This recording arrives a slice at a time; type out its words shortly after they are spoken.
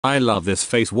I love this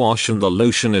face wash and the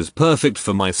lotion is perfect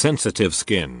for my sensitive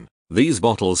skin. These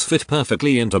bottles fit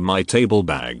perfectly into my table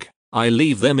bag. I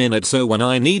leave them in it so when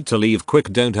I need to leave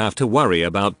quick don't have to worry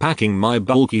about packing my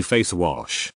bulky face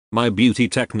wash. My beauty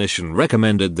technician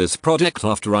recommended this product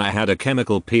after I had a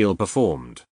chemical peel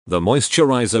performed. The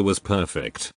moisturizer was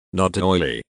perfect, not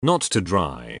oily, not too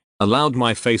dry, allowed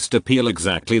my face to peel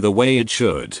exactly the way it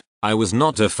should. I was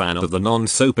not a fan of the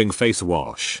non-soaping face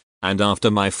wash, and after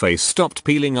my face stopped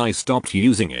peeling I stopped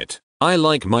using it. I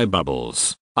like my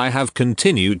bubbles. I have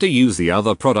continued to use the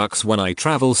other products when I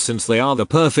travel since they are the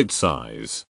perfect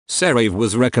size. CeraVe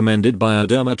was recommended by a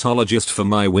dermatologist for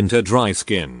my winter dry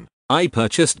skin. I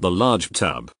purchased the large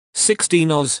tub,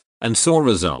 16 oz, and saw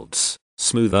results.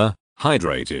 Smoother,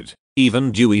 hydrated,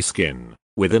 even dewy skin.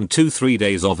 Within 2-3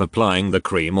 days of applying the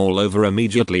cream all over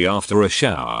immediately after a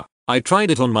shower. I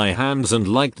tried it on my hands and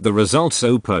liked the results,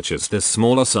 so purchased this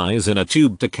smaller size in a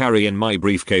tube to carry in my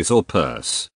briefcase or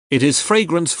purse. It is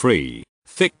fragrance free,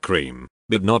 thick cream,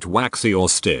 but not waxy or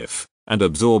stiff, and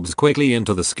absorbs quickly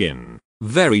into the skin.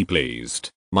 Very pleased.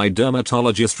 My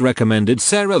dermatologist recommended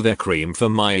CeraVe cream for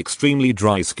my extremely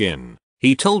dry skin.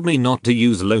 He told me not to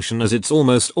use lotion as it's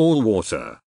almost all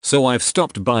water. So I've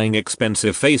stopped buying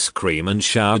expensive face cream and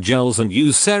shower gels and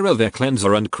use CeraVe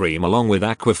cleanser and cream along with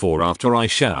Aquaphor after I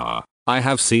shower. I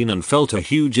have seen and felt a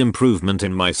huge improvement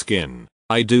in my skin.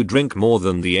 I do drink more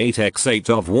than the 8x8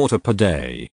 of water per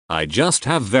day. I just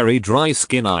have very dry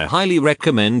skin. I highly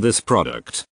recommend this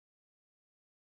product.